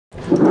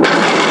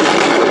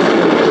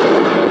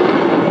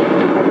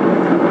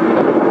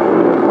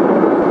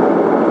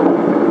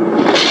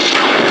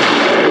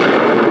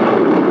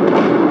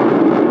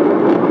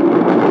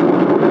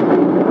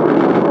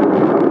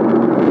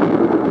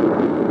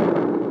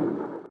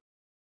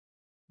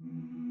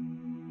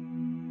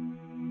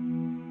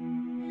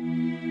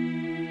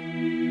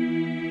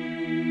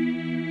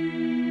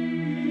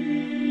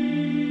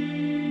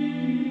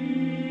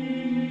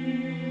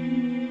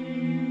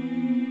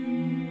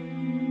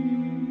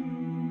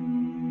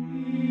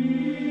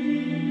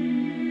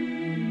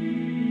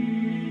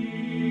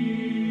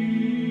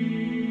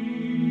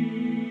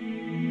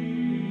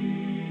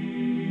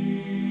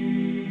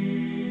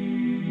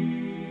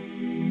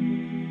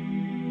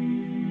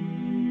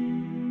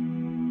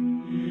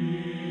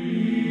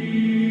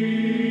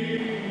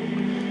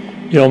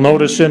You'll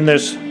notice in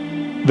this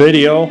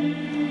video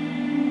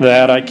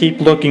that I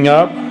keep looking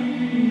up.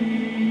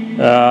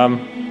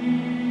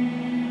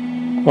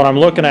 What I'm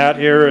looking at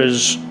here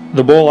is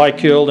the bull I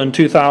killed in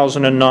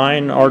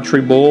 2009,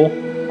 archery bull.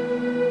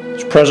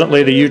 It's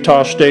presently the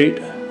Utah State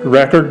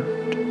record,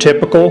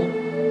 typical.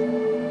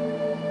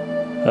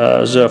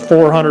 It's a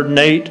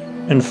 408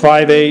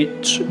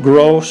 5/8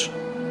 gross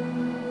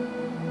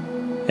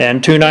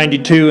and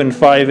 292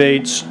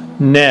 5/8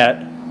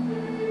 net,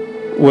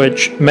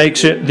 which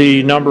makes it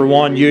the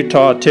 #1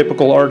 Utah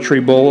typical archery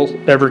bull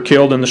ever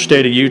killed in the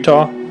state of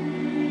Utah.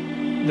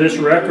 This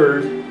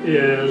record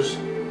is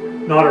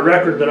not a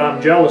record that I'm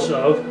jealous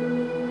of.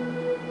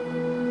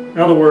 In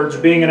other words,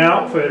 being an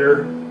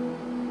outfitter,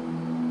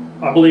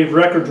 I believe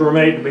records were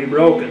made to be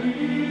broken.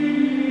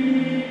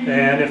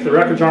 And if the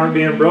records aren't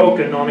being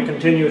broken on a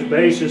continuous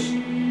basis,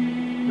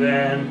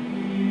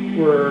 then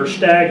we're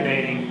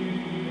stagnating.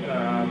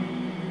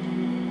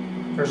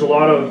 There's a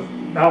lot of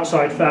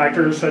outside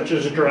factors such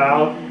as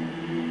drought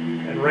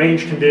and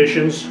range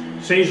conditions,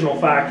 seasonal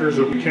factors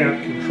that we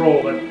can't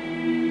control, but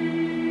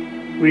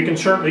we can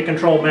certainly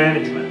control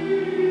management.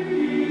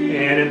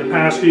 And in the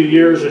past few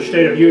years, the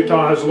state of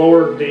Utah has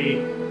lowered the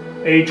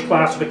age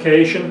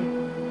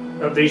classification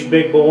of these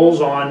big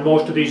bulls on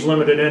most of these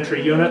limited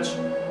entry units.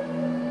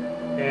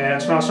 And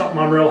it's not something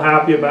I'm real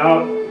happy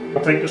about. I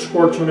don't think the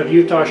sportsmen of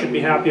Utah should be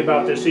happy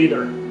about this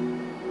either.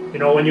 You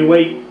know, when you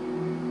wait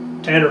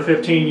 10 or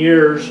 15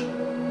 years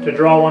to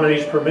draw one of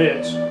these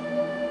permits,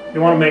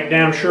 you want to make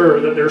damn sure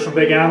that there's some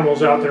big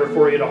animals out there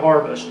for you to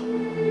harvest.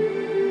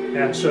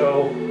 And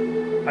so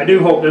I do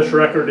hope this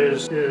record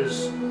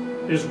is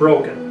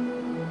broken,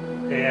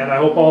 and I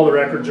hope all the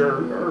records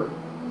are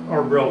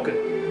broken.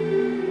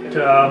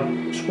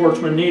 What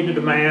sportsmen need to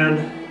demand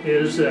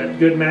is that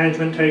good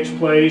management takes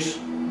place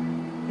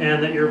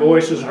and that your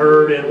voice is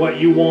heard in what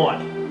you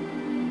want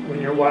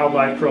in your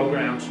wildlife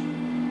programs.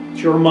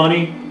 It's your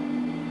money,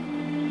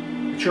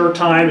 it's your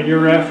time and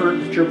your effort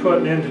that you're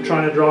putting into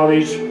trying to draw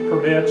these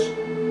permits,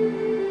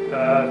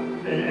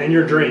 and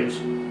your dreams.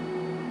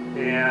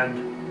 And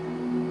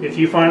if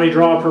you finally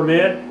draw a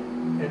permit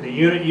and the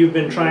unit you've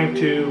been trying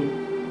to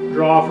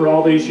draw for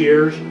all these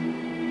years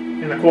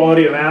and the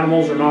quality of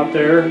animals are not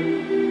there,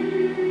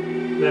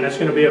 then it's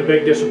going to be a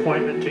big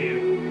disappointment to you.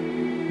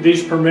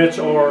 These permits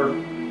are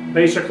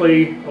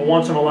basically a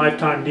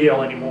once-in-a-lifetime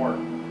deal anymore.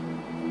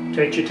 It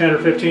takes you 10 or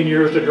 15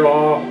 years to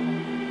draw.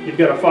 You've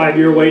got a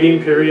 5-year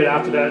waiting period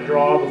after that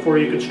draw before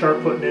you can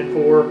start putting in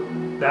for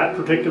that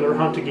particular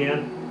hunt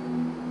again.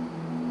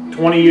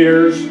 20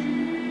 years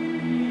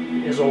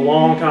is a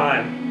long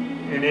time,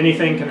 and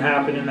anything can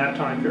happen in that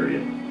time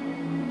period.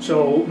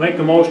 So make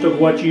the most of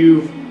what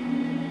you've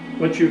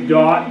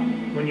got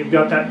when you've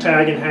got that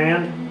tag in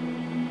hand.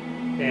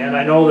 And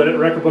I know that at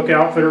Record Book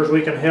Outfitters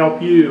we can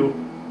help you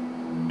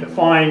to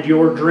find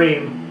your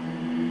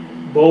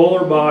dream bull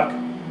or buck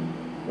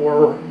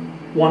or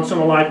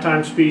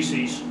once-in-a-lifetime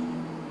species.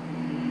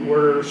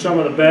 We're some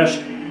of the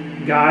best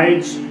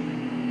guides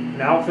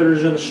and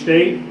outfitters in the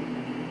state.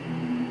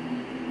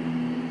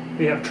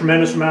 We have a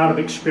tremendous amount of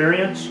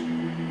experience.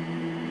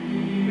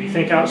 We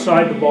think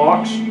outside the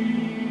box,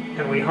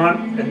 and we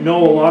hunt and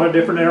know a lot of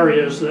different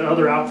areas that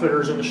other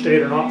outfitters in the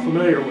state are not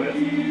familiar with.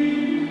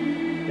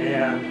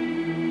 And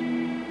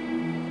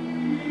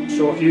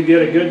so if you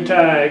get a good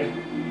tag,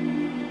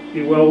 it'd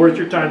be well worth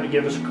your time to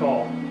give us a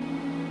call.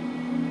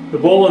 The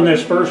bull in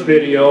this first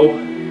video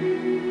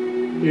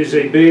is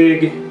a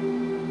big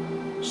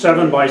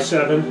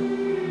 7x7.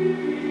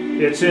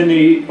 It's in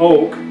the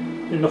oak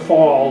in the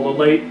fall, the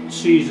late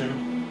season.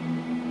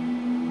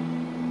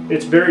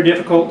 It's very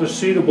difficult to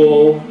see the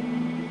bull,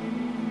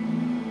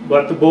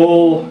 but the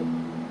bull,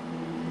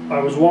 I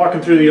was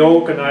walking through the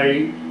oak and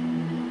I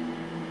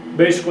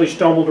basically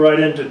stumbled right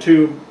into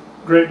two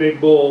great big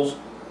bulls.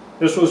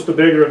 This was the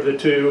bigger of the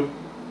two.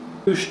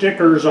 Two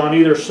stickers on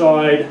either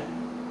side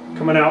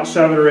coming out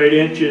 7 or 8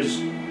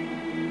 inches,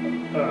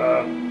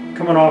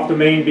 coming off the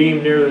main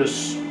beam near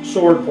this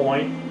sword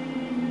point.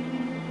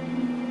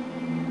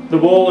 The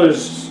bull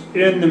is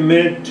in the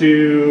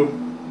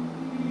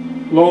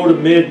low to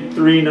mid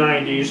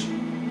 390s.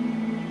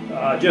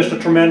 Just a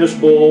tremendous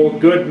bull,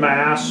 good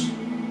mass,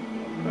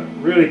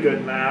 really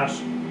good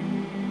mass.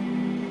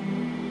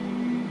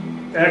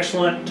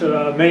 Excellent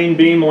main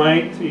beam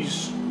length.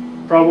 He's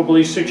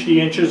probably 60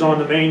 inches on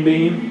the main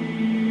beam.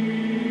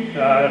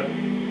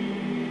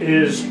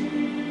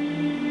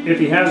 If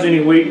he has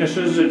any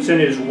weaknesses, it's in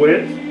his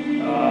width.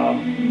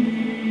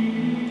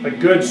 A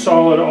good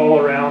solid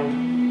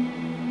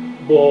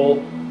all-around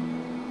bull,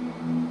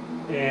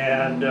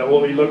 and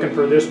we'll be looking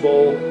for this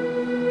bull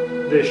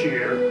this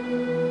year.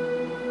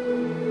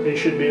 He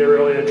should be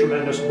really a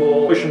tremendous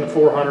bull, pushing the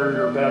 400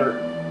 or better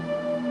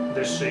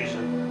this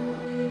season.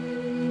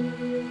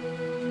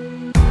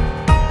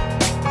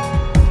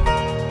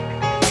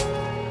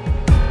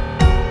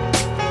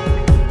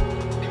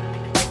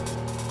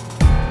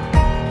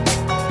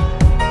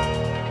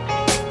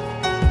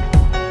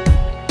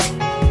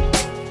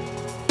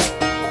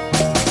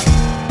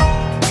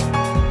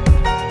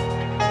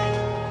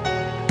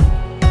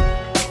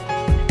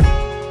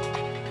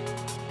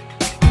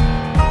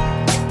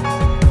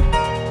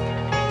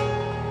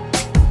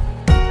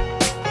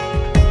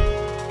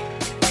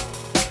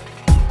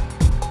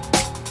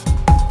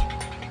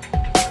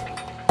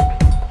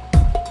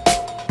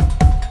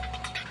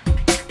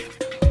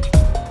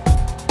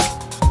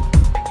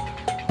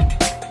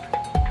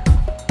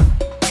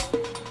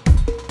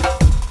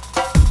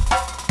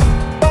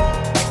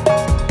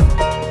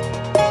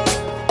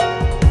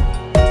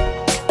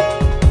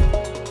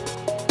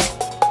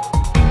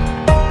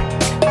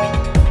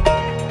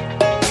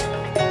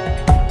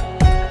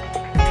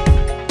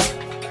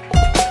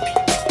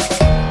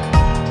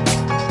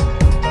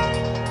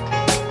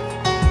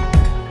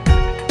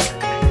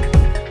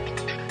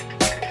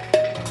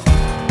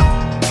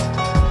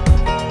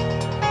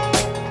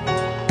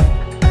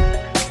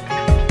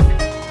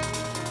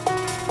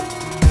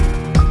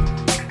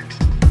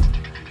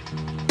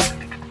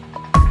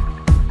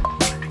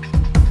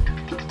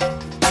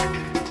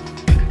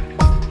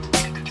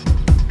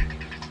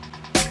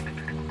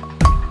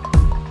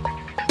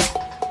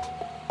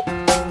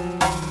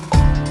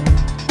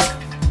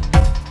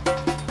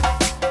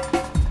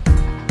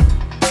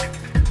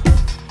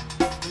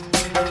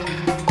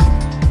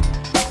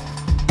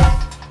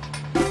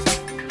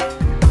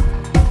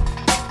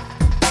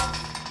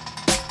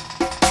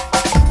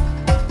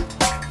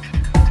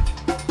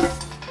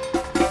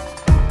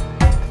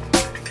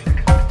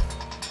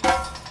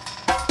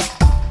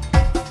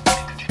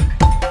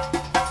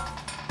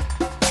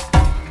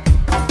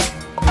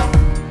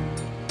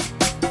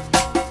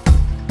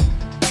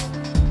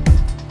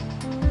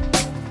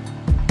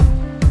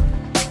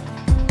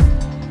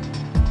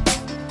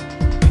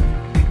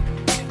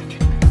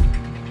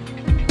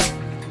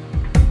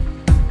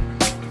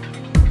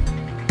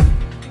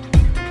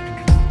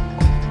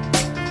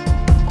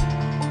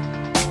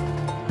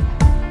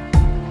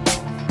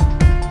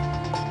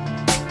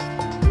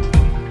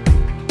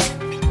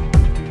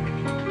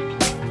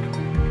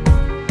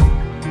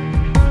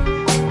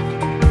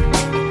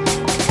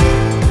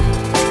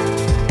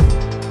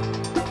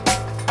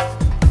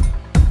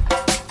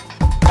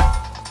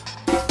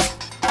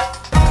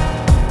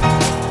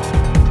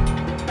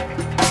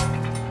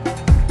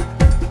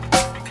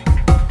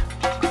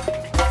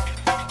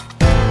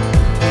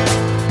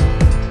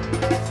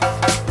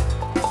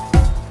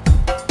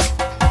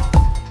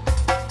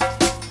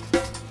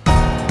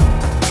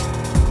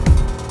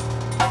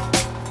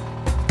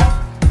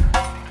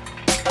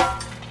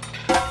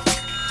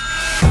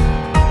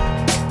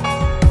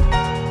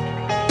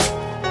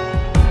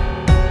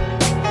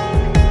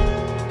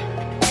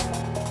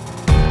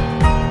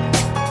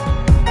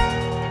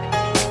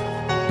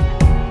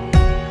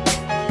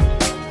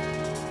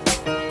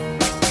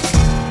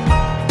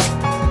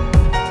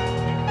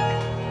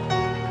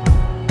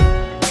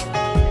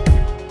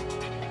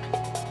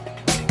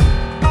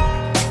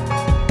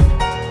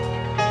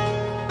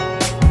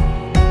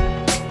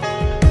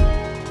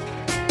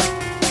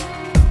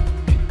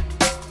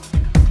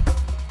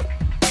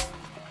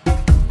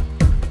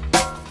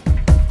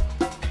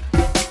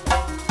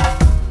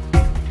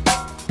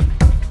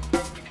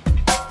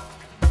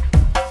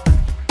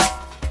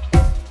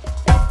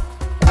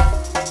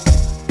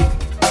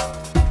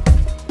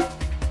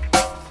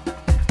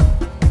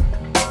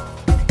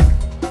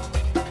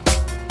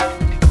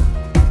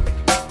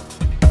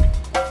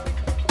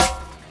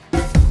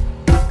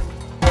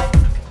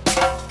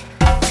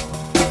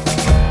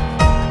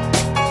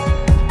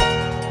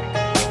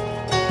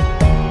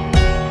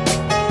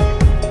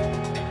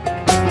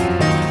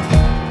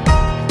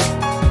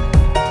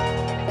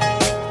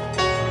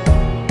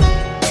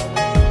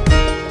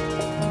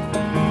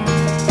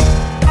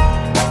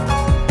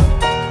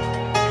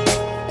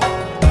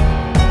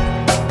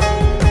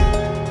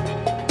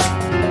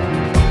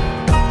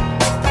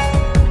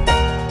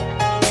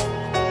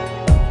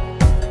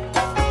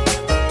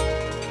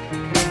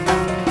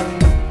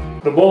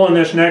 The bull in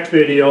this next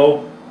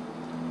video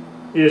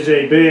is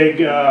a big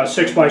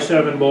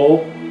 6x7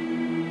 bull.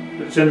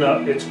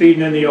 It's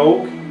feeding in the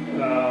oak.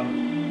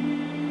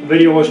 The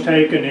video was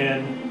taken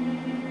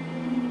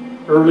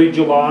in early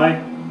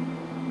July,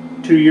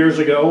 2 years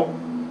ago.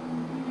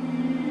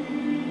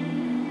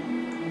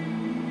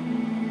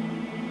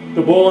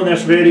 The bull in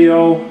this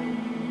video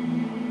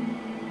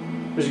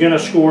is going to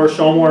score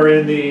somewhere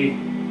in the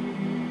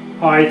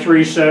high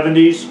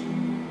 370s.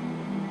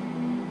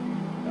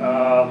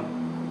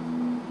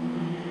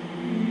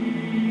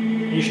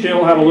 He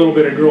still had a little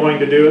bit of growing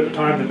to do at the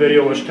time the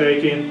video was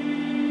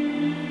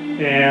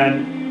taken,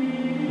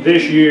 and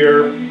this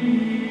year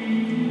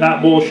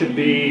that bull should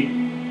be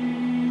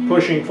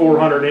pushing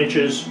 400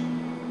 inches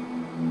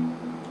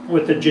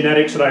with the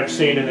genetics that I've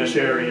seen in this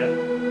area.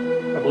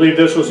 I believe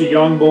this was a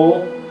young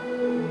bull.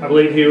 I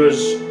believe he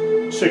was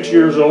 6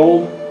 years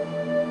old,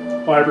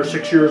 5 or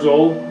 6 years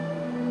old.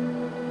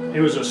 He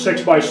was a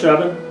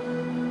 6x7.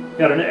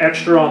 He had an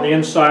extra on the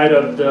inside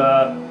of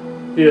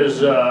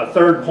his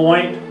third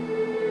point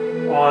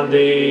on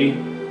the,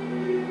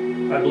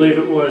 I believe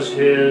it was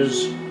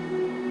his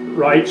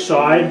right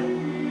side.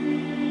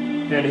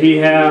 And he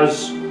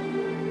has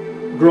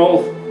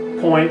growth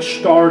points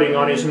starting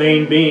on his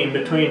main beam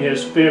between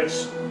his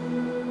fifths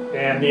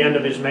and the end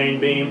of his main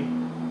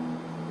beam.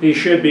 He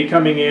should be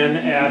coming in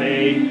at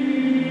a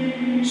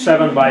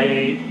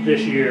 7x8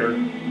 this year.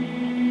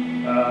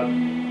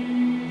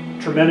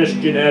 Tremendous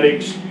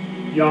genetics,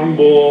 young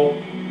bull,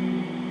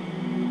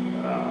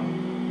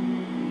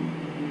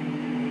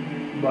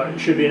 but it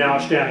should be an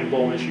outstanding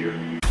bull this year.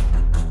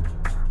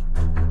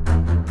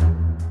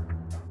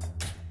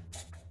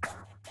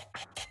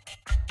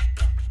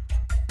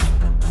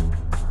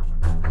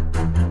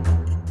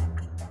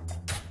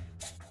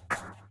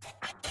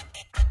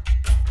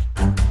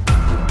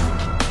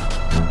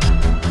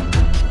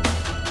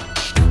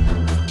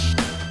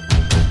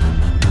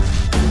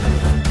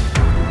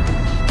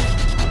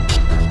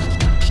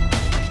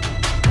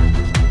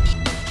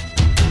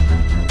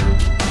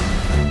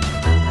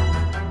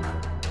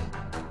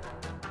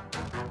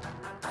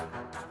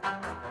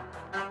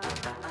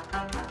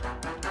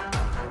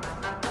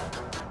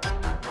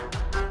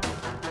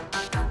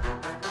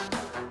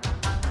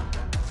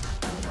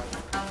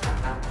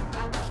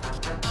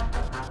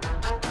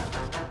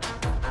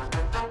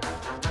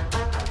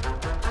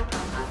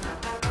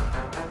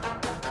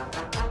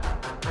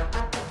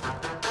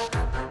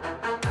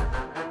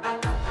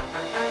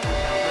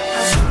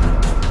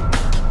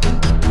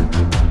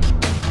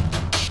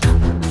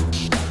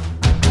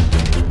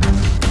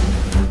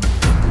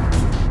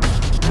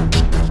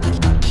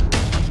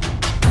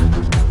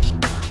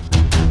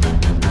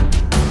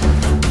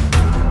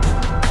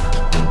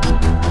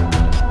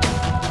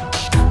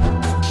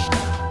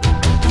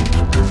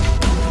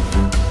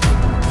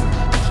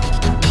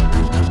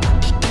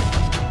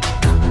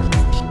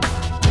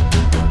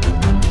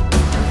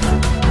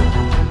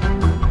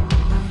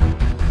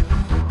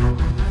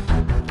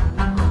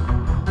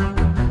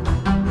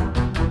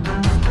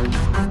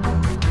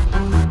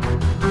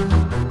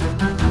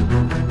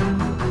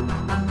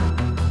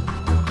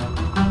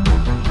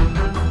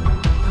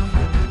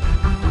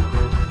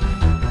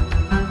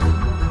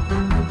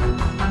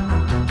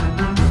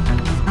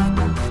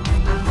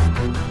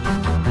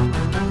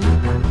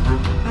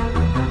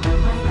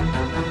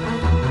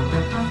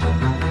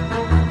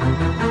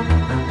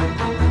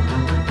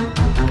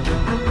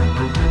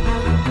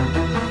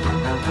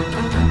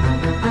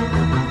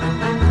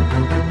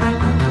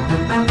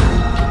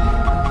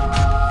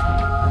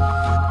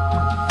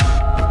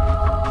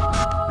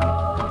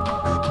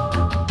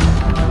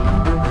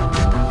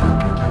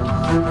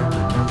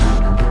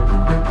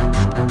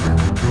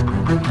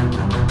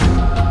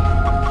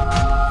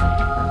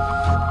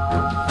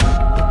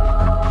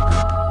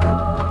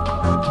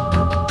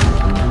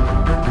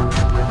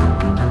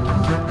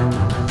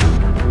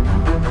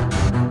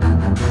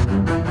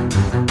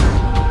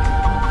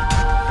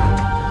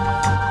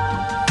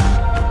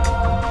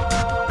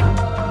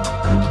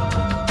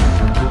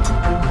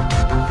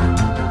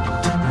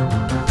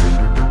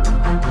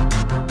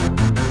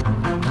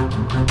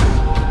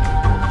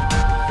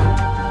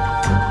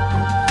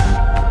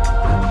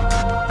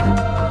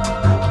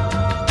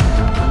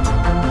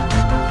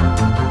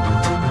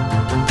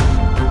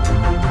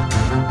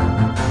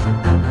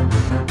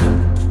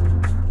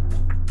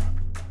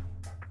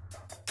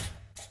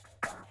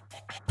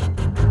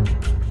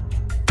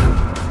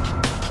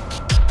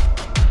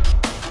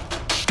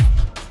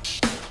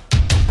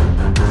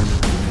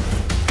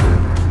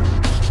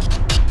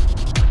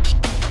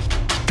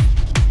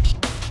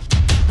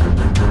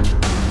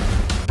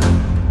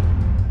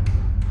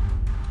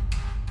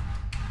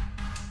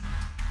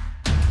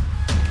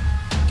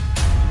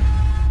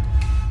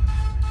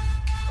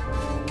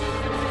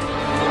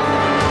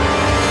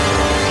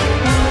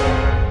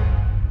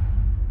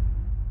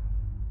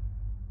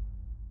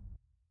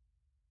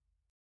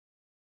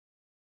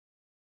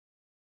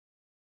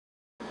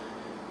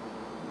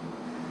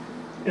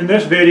 In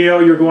this video,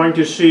 you're going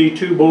to see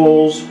two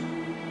bulls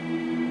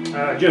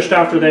just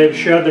after they've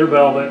shed their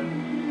velvet.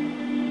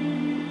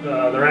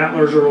 Their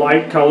antlers are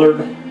light colored,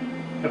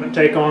 haven't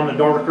taken on the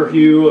darker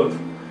hue of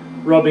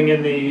rubbing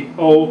in the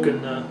oak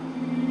and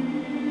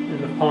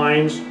the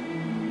pines.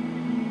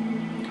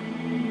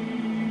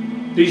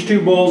 These two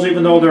bulls,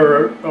 even though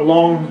they're a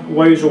long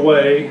ways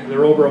away,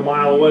 they're over a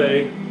mile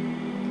away,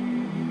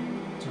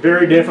 it's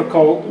very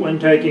difficult when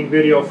taking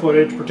video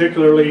footage,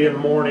 particularly in the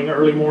morning,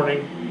 early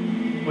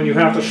morning, when you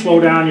have to slow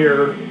down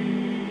your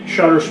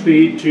shutter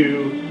speed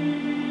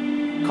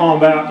to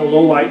combat the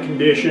low light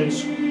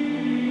conditions.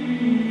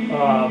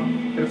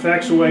 It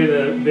affects the way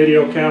the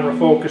video camera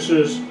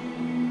focuses,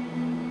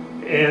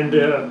 and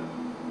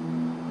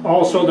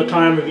also the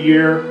time of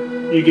year.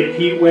 You get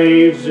heat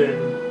waves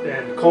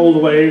and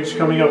cold waves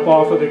coming up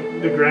off of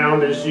the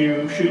ground as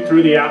you shoot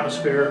through the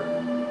atmosphere.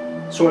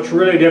 So it's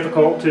really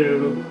difficult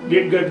to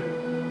get good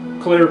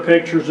clear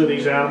pictures of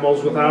these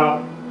animals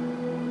without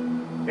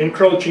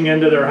encroaching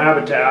into their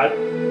habitat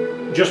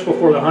just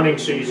before the hunting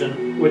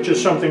season, which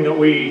is something that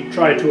we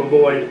try to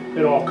avoid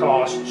at all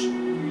costs.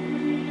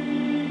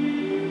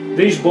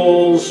 These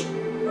bulls,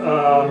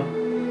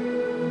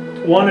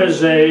 one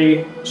is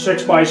a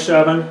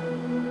 6x7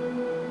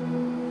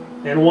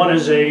 and one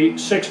is a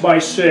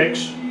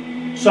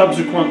 6x6.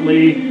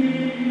 Subsequently,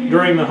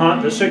 during the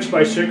hunt, the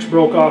 6x6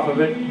 broke off at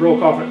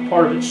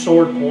part of its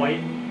sword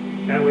point,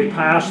 and we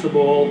passed the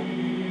bull.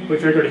 We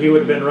figured he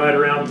would have been right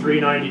around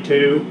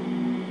 392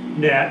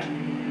 net,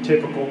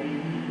 typical.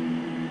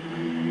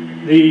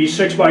 The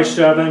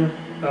 6x7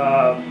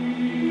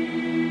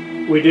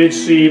 we did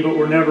see, but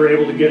were never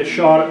able to get a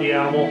shot at the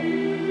animal,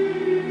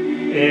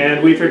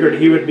 and we figured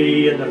he would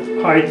be in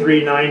the high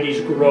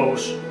 390s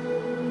gross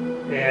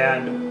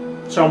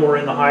and somewhere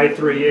in the high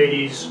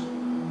 380s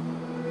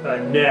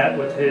net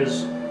with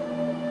his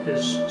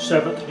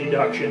 7th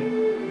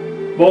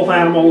deduction. Both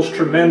animals,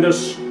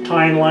 tremendous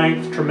tine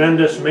length,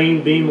 tremendous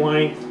main beam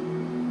length,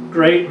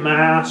 great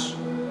mass,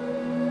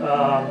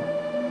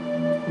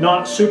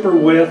 not super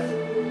width.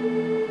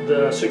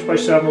 The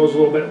 6x7 was a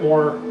little bit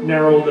more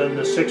narrow than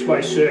the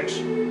 6x6.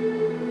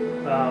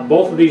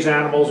 Both of these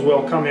animals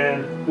will come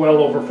in well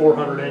over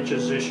 400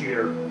 inches this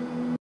year.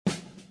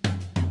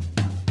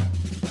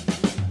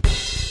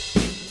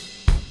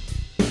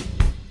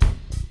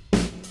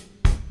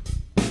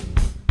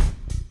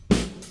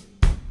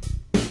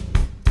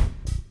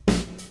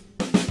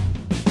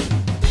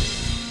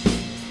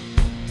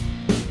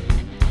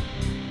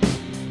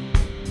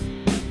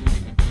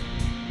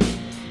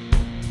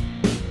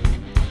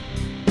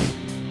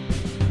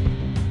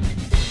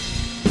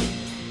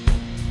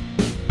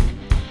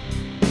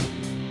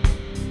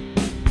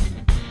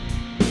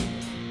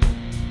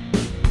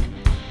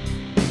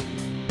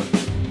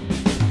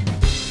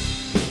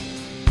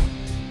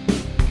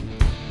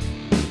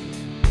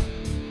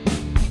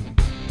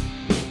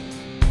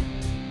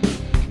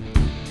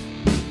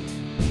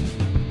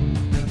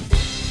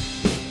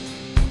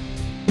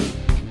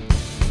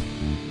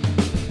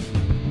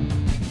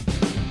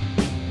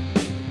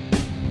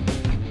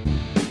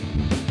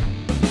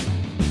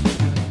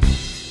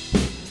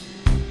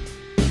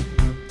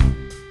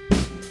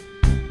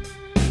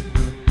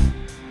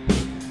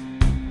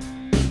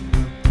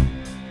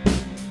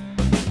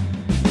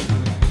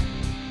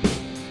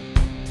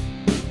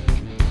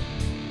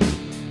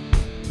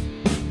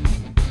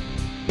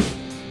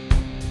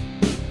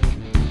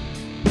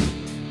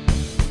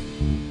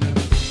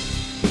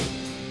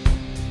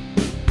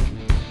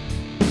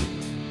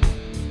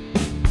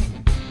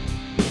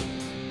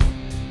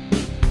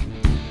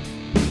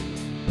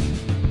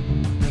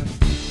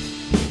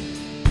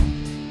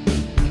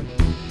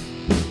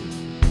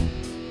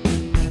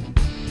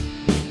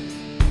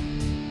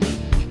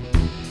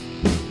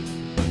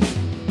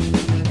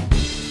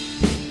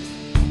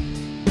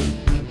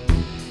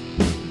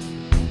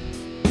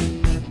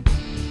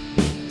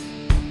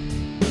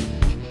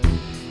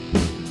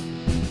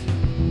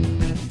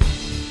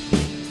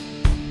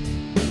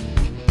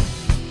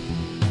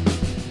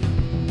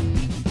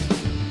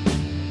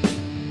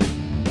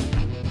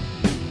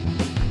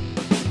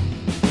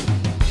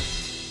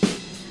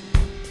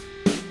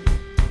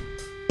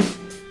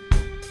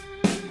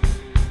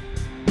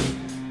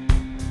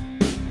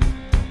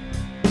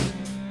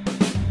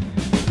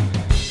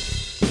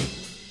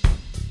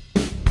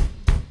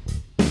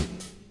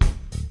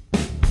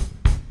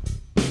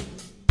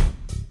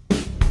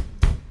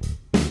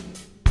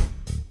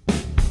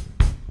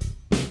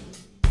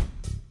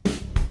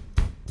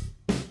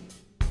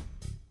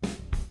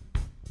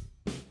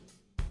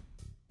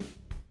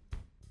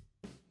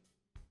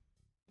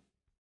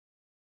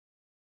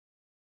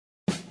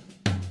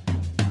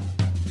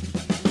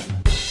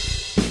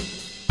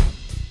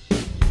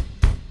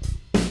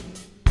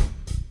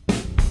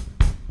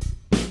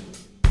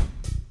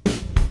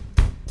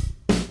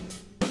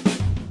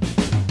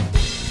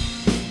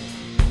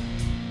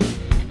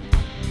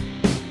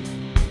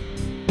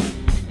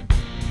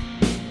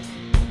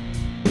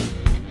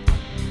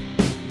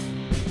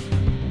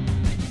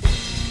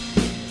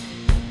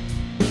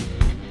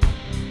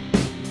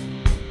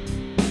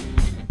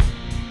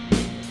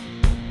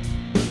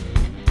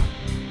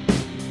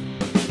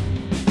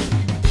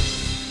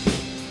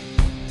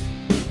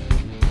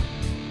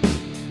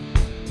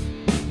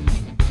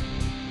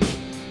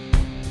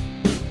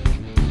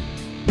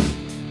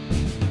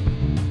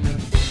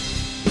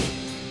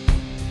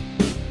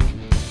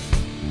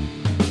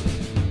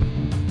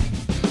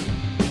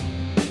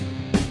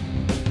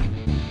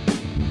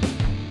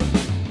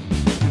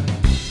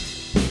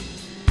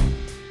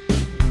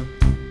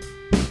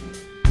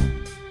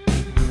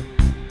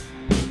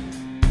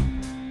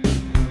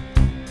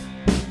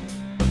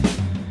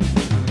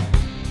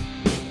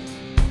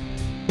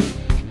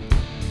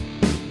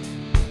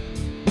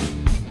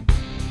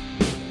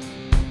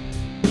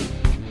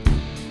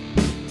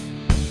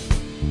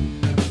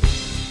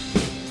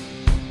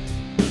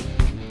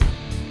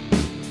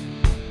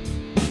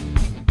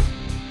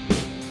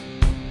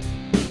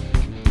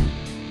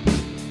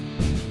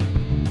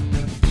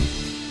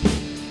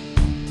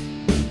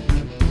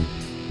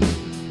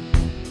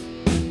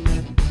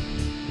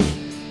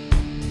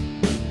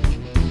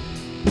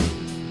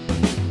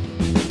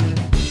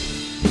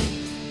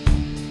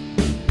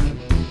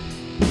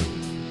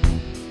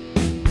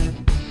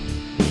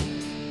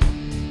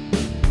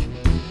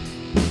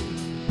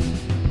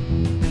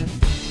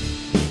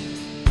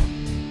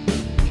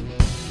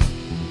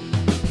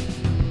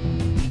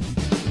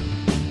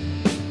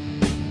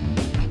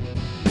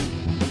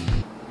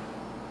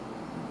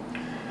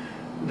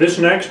 This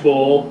next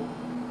bull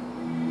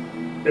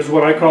is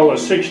what I call a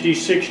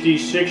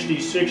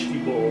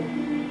 60-60-60-60 bull.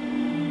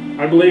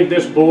 I believe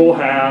this bull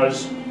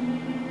has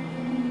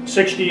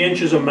 60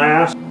 inches of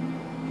mass.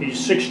 He's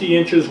 60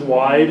 inches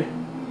wide,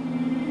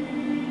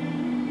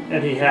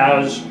 and he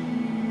has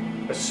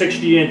a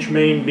 60-inch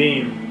main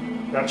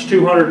beam. That's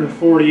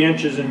 240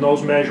 inches in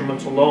those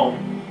measurements alone.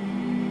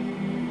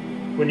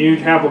 When you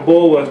have a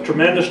bull with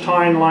tremendous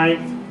tine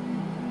length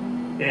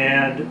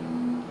and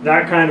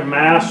that kind of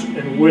mass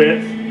and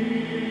width,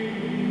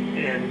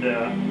 and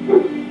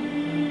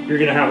you're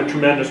going to have a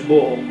tremendous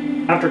bull.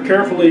 After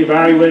carefully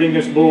evaluating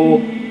this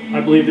bull,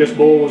 I believe this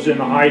bull was in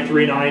the high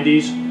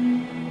 390s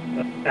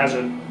as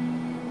a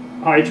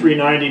high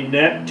 390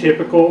 net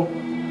typical.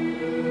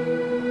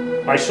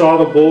 I saw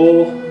the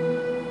bull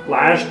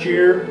last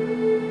year,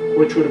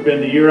 which would have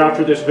been the year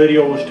after this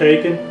video was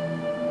taken,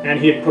 and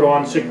he had put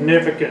on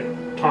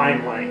significant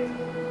tine length.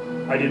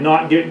 I did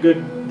not get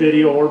good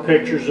video or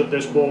pictures of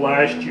this bull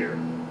last year.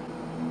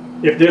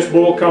 If this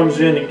bull comes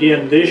in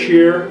again this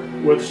year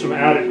with some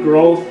added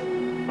growth,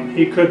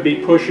 he could be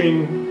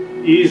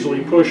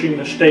easily pushing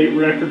the state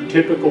record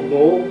typical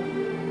bull.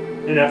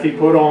 And if he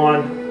put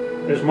on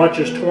as much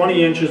as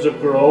 20 inches of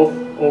growth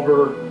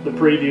over the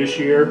previous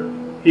year,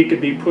 he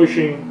could be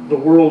pushing the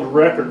world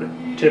record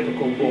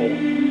typical bull.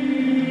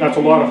 That's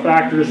a lot of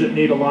factors that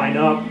need to line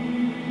up.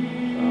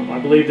 I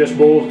believe this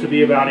bull to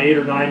be about 8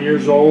 or 9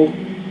 years old,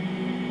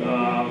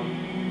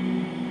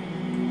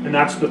 and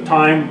that's the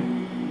time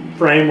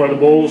frame where the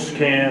bulls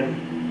can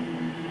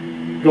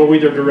go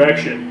either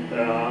direction.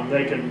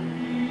 They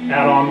can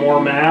add on more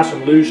mass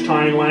and lose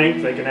tine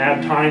length. They can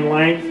add tine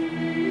length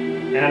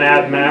and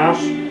add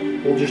mass.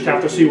 We'll just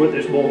have to see what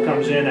this bull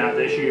comes in at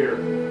this year.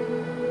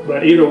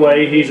 But either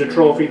way, he's a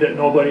trophy that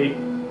nobody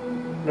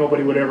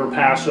would ever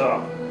pass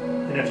up.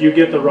 And if you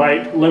get the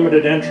right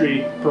limited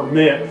entry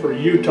permit for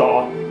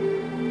Utah,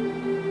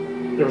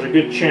 there's a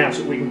good chance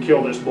that we can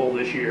kill this bull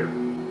this year.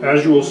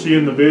 As you will see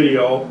in the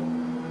video,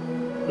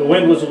 the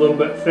wind was a little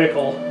bit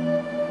fickle,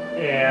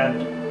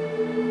 and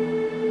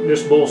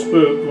this bull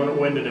spooked when it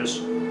winded us.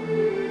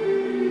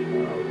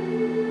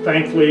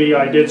 Thankfully,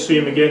 I did see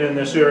him again in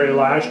this area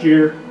last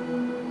year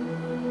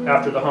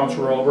after the hunts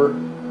were over.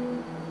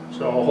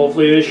 So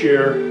hopefully this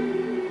year,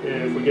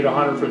 if we get a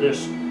hunter for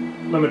this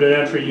limited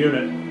entry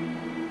unit,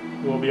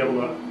 we'll be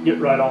able to get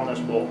right on this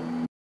bull.